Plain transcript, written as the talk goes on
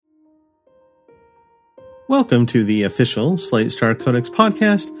Welcome to the official Slate Star Codex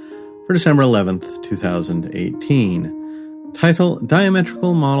podcast for December 11th, 2018. Title,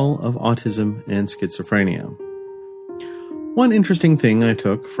 Diametrical Model of Autism and Schizophrenia. One interesting thing I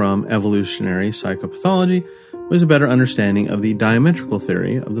took from Evolutionary Psychopathology was a better understanding of the diametrical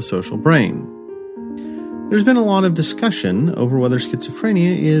theory of the social brain. There's been a lot of discussion over whether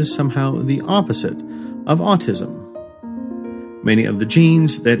schizophrenia is somehow the opposite of autism. Many of the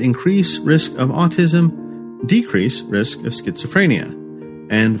genes that increase risk of autism decrease risk of schizophrenia,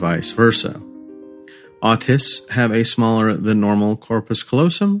 and vice versa. Autists have a smaller than normal corpus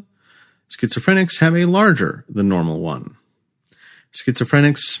callosum. Schizophrenics have a larger than normal one.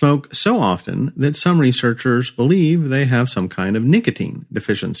 Schizophrenics smoke so often that some researchers believe they have some kind of nicotine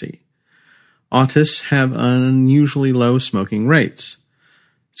deficiency. Autists have unusually low smoking rates.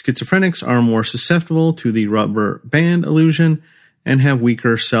 Schizophrenics are more susceptible to the rubber band illusion and have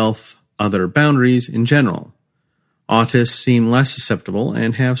weaker self-other boundaries in general. Autists seem less susceptible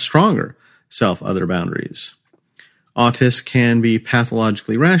and have stronger self-other boundaries. Autists can be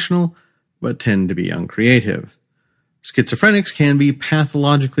pathologically rational, but tend to be uncreative. Schizophrenics can be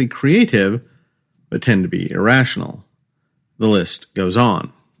pathologically creative, but tend to be irrational. The list goes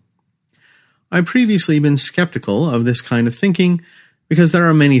on. I've previously been skeptical of this kind of thinking because there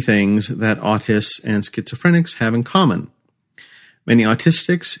are many things that autists and schizophrenics have in common. Many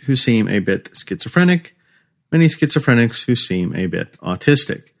autistics who seem a bit schizophrenic, many schizophrenics who seem a bit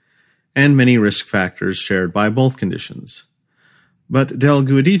autistic, and many risk factors shared by both conditions. But Del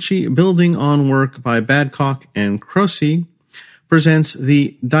Guidici, building on work by Badcock and Croce, presents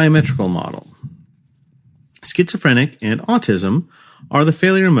the diametrical model. Schizophrenic and autism are the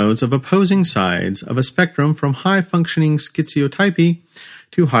failure modes of opposing sides of a spectrum from high-functioning schizotypy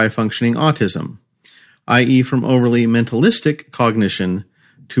to high-functioning autism, i.e. from overly mentalistic cognition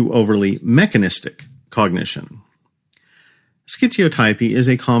to overly mechanistic cognition. Schizotypy is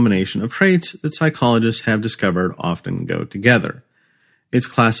a combination of traits that psychologists have discovered often go together. It's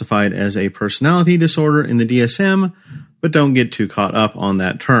classified as a personality disorder in the DSM, but don't get too caught up on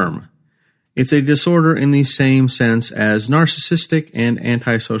that term. It's a disorder in the same sense as narcissistic and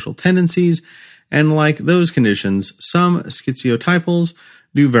antisocial tendencies, and like those conditions, some schizotypals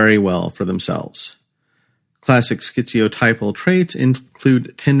do very well for themselves. Classic schizotypal traits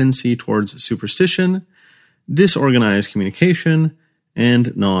include tendency towards superstition, disorganized communication,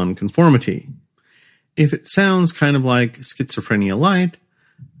 and nonconformity. If it sounds kind of like schizophrenia light,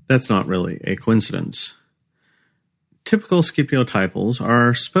 that's not really a coincidence. Typical schizotypals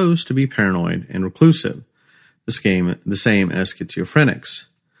are supposed to be paranoid and reclusive, the same as schizophrenics.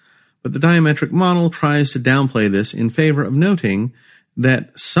 But the diametric model tries to downplay this in favor of noting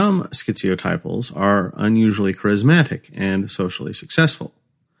that some schizotypals are unusually charismatic and socially successful.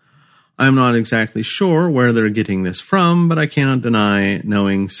 I'm not exactly sure where they're getting this from, but I cannot deny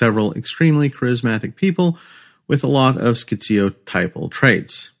knowing several extremely charismatic people with a lot of schizotypal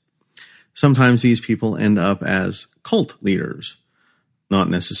traits. Sometimes these people end up as cult leaders, not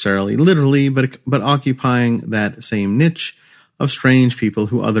necessarily literally, but occupying that same niche of strange people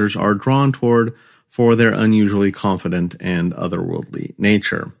who others are drawn toward for their unusually confident and otherworldly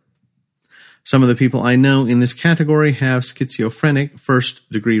nature. Some of the people I know in this category have schizophrenic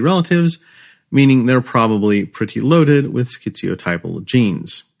first-degree relatives, meaning they're probably pretty loaded with schizotypal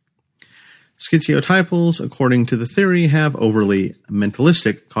genes. Schizotypals, according to the theory, have overly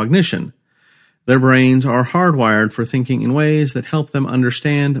mentalistic cognition. Their brains are hardwired for thinking in ways that help them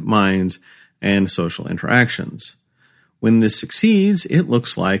understand minds and social interactions. When this succeeds, it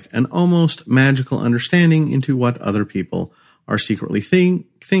looks like an almost magical understanding into what other people are secretly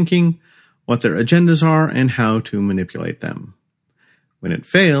thinking, what their agendas are, and how to manipulate them. When it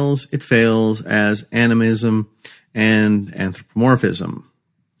fails as animism and anthropomorphism.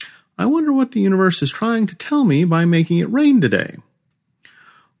 I wonder what the universe is trying to tell me by making it rain today.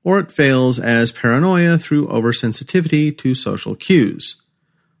 Or it fails as paranoia through oversensitivity to social cues.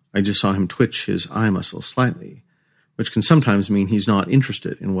 I just saw him twitch his eye muscle slightly, which can sometimes mean he's not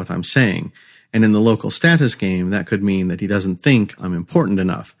interested in what I'm saying, and in the local status game, that could mean that he doesn't think I'm important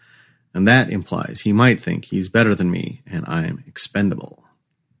enough, and that implies he might think he's better than me, and I'm expendable.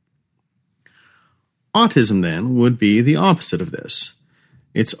 Autism, then, would be the opposite of this.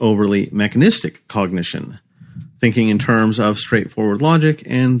 It's overly mechanistic cognition, thinking in terms of straightforward logic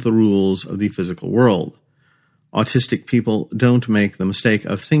and the rules of the physical world. Autistic people don't make the mistake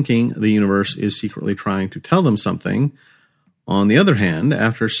of thinking the universe is secretly trying to tell them something. On the other hand,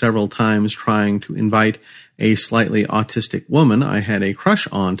 after several times trying to invite a slightly autistic woman I had a crush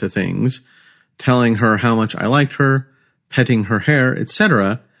on to things, telling her how much I liked her, petting her hair,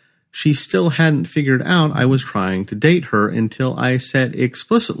 etc., she still hadn't figured out I was trying to date her until I said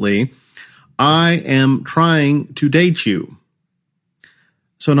explicitly, "I am trying to date you."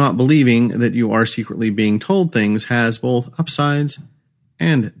 So not believing that you are secretly being told things has both upsides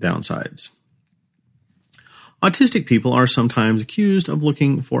and downsides. Autistic people are sometimes accused of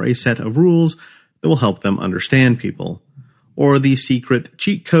looking for a set of rules that will help them understand people, or the secret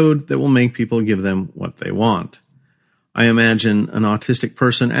cheat code that will make people give them what they want. I imagine an autistic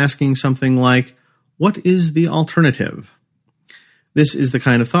person asking something like, "What is the alternative?" This is the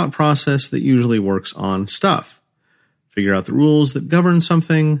kind of thought process that usually works on stuff. Figure out the rules that govern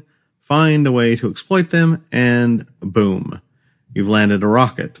something, find a way to exploit them, and boom, you've landed a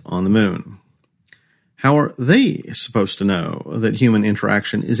rocket on the moon. How are they supposed to know that human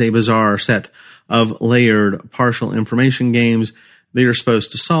interaction is a bizarre set of layered partial information games they are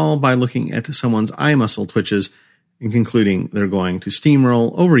supposed to solve by looking at someone's eye muscle twitches and concluding they're going to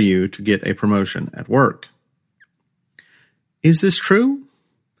steamroll over you to get a promotion at work? Is this true?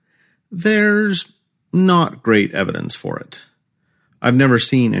 There's not great evidence for it. I've never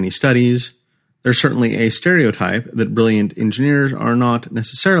seen any studies. There's certainly a stereotype that brilliant engineers are not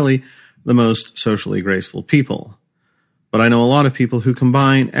necessarily the most socially graceful people. But I know a lot of people who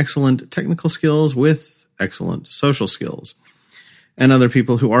combine excellent technical skills with excellent social skills, and other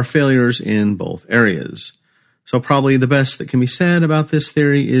people who are failures in both areas. So probably the best that can be said about this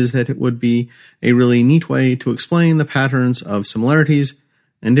theory is that it would be a really neat way to explain the patterns of similarities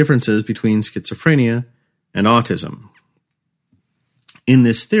and differences between schizophrenia and autism. In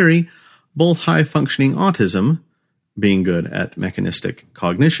this theory, both high-functioning autism, being good at mechanistic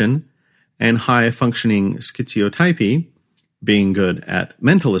cognition, and high-functioning schizotypy, being good at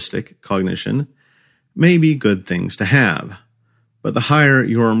mentalistic cognition, may be good things to have. But the higher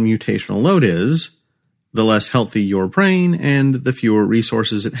your mutational load is, the less healthy your brain and the fewer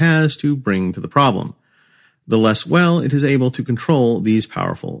resources it has to bring to the problem, the less well it is able to control these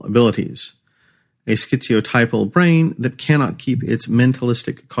powerful abilities. A schizotypal brain that cannot keep its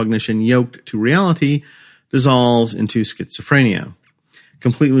mentalistic cognition yoked to reality dissolves into schizophrenia,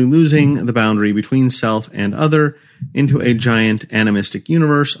 completely losing the boundary between self and other into a giant animistic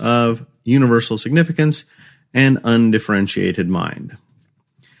universe of universal significance and undifferentiated mind.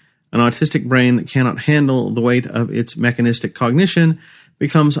 An autistic brain that cannot handle the weight of its mechanistic cognition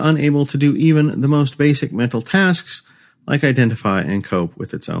becomes unable to do even the most basic mental tasks like identify and cope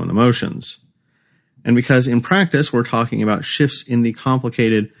with its own emotions. And because in practice we're talking about shifts in the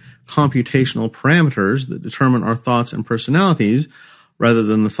complicated computational parameters that determine our thoughts and personalities, rather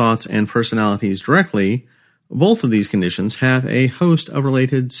than the thoughts and personalities directly, both of these conditions have a host of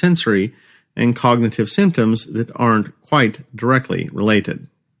related sensory and cognitive symptoms that aren't quite directly related.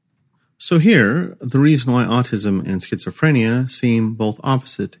 So here, the reason why autism and schizophrenia seem both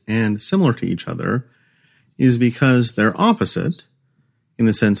opposite and similar to each other is because they're opposite, in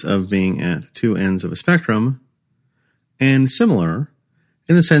the sense of being at two ends of a spectrum, and similar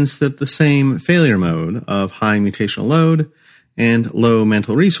in the sense that the same failure mode of high mutational load and low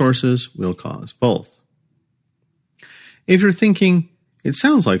mental resources will cause both. If you're thinking, it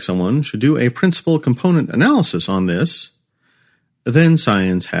sounds like someone should do a principal component analysis on this, then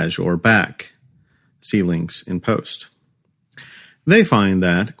science has your back. See links in post. They find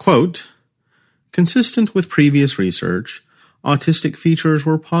that, quote, consistent with previous research, autistic features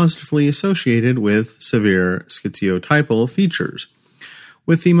were positively associated with severe schizotypal features,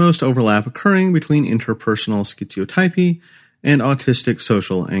 with the most overlap occurring between interpersonal schizotypy and autistic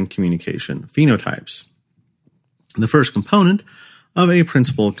social and communication phenotypes. The first component of a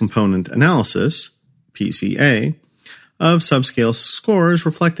principal component analysis, PCA, of subscale scores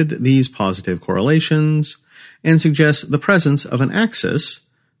reflected these positive correlations and suggests the presence of an axis,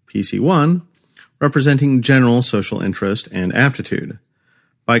 PC1, representing general social interest and aptitude.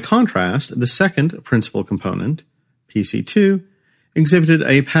 By contrast, the second principal component, PC2, exhibited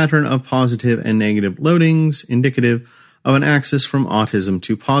a pattern of positive and negative loadings indicative of an axis from autism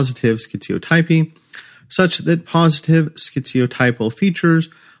to positive schizotypy, such that positive schizotypal features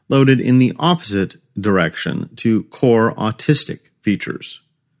loaded in the opposite direction to core autistic features.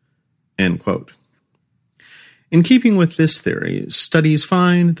 End quote. In keeping with this theory, studies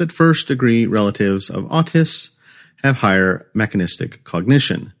find that first-degree relatives of autists have higher mechanistic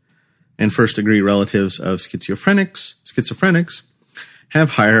cognition, and first-degree relatives of schizophrenics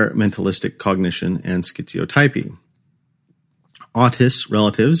have higher mentalistic cognition and schizotypy. Autists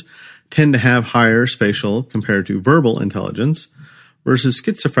relatives tend to have higher spatial compared to verbal intelligence, versus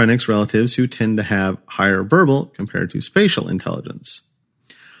schizophrenics relatives who tend to have higher verbal compared to spatial intelligence.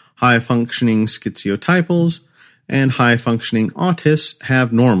 High-functioning schizotypals and high-functioning autists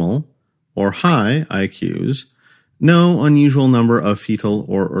have normal, or high IQs, no unusual number of fetal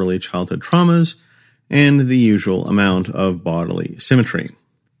or early childhood traumas, and the usual amount of bodily symmetry.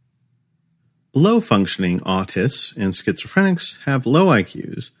 Low-functioning autists and schizophrenics have low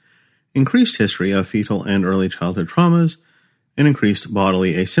IQs, increased history of fetal and early childhood traumas, and increased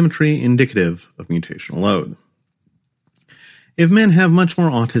bodily asymmetry indicative of mutational load. If men have much more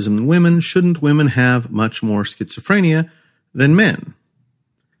autism than women, shouldn't women have much more schizophrenia than men?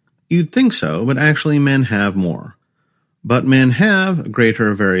 You'd think so, but actually men have more. But men have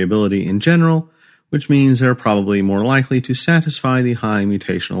greater variability in general, which means they're probably more likely to satisfy the high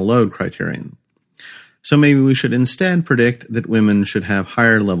mutational load criterion. So maybe we should instead predict that women should have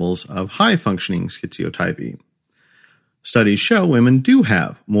higher levels of high-functioning schizotypy. Studies show women do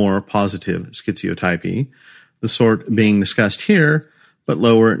have more positive schizotypy, the sort being discussed here, but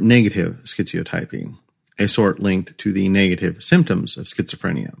lower negative schizotypy, a sort linked to the negative symptoms of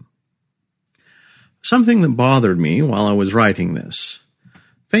schizophrenia. Something that bothered me while I was writing this.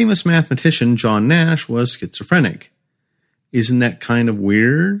 Famous mathematician John Nash was schizophrenic. Isn't that kind of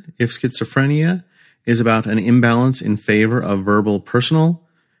weird if schizophrenia is about an imbalance in favor of verbal personal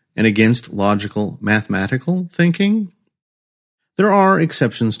and against logical mathematical thinking? There are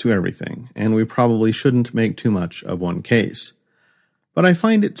exceptions to everything, and we probably shouldn't make too much of one case. But I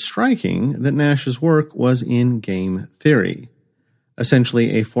find it striking that Nash's work was in game theory,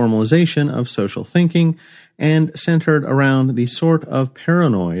 essentially a formalization of social thinking and centered around the sort of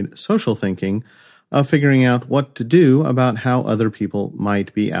paranoid social thinking of figuring out what to do about how other people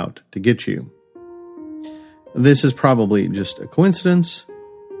might be out to get you. This is probably just a coincidence,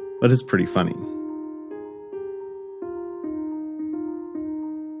 but it's pretty funny.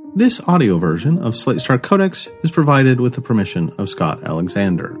 This audio version of Slate Star Codex is provided with the permission of Scott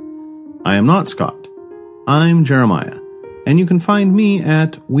Alexander. I am not Scott. I'm Jeremiah, and you can find me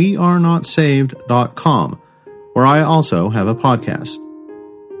at wearenotsaved.com, where I also have a podcast.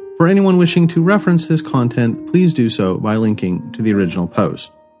 For anyone wishing to reference this content, please do so by linking to the original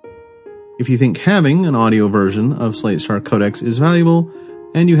post. If you think having an audio version of Slate Star Codex is valuable,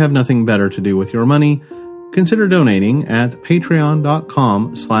 and you have nothing better to do with your money, consider donating at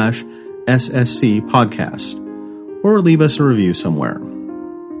patreon.com/SSC podcast, or leave us a review somewhere.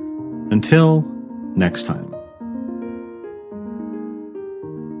 Until next time.